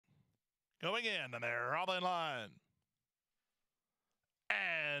going in, and they're all in line.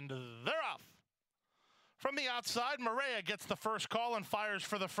 And they're off. From the outside, Maria gets the first call and fires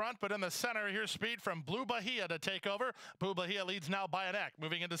for the front, but in the center, here's speed from Blue Bahia to take over. Blue Bahia leads now by a neck.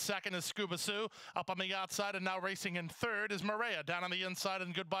 Moving into second is Scuba Sue. Up on the outside and now racing in third is Maria. Down on the inside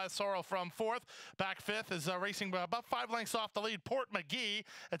and Goodbye Sorrel from fourth. Back fifth is racing about 5 lengths off the lead, Port McGee.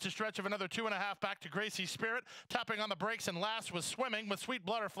 It's a stretch of another 2.5 back to Gracie Spirit. Tapping on the brakes and last was Swimming with Sweet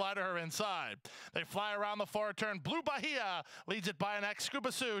Butterfly to her inside. They fly around the far turn. Blue Bahia leads it by a neck.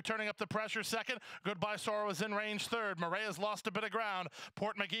 Scuba Sue turning up the pressure second. Goodbye Sorrel was in range third. Maria's lost a bit of ground.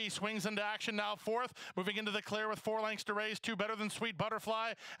 Port McGee swings into action now fourth. Moving into the clear with 4 lengths to race. 2 better than Sweet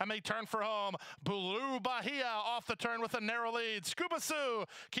Butterfly. And they turn for home. Blue Bahia off the turn with a narrow lead. Scuba Sue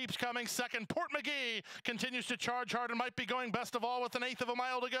keeps coming second. Port McGee continues to charge hard and might be going best of all with an 1/8 of a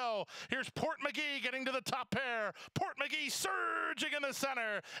mile to go. Here's Port McGee getting to the top pair. Port McGee surging in the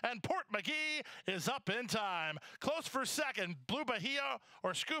center. And Port McGee is up in time. Close for second. Blue Bahia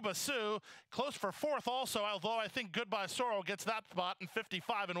or Scuba Sue. Close for fourth also, although I think Goodbye Sorrel gets that spot in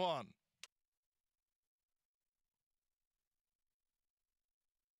 55 and 1.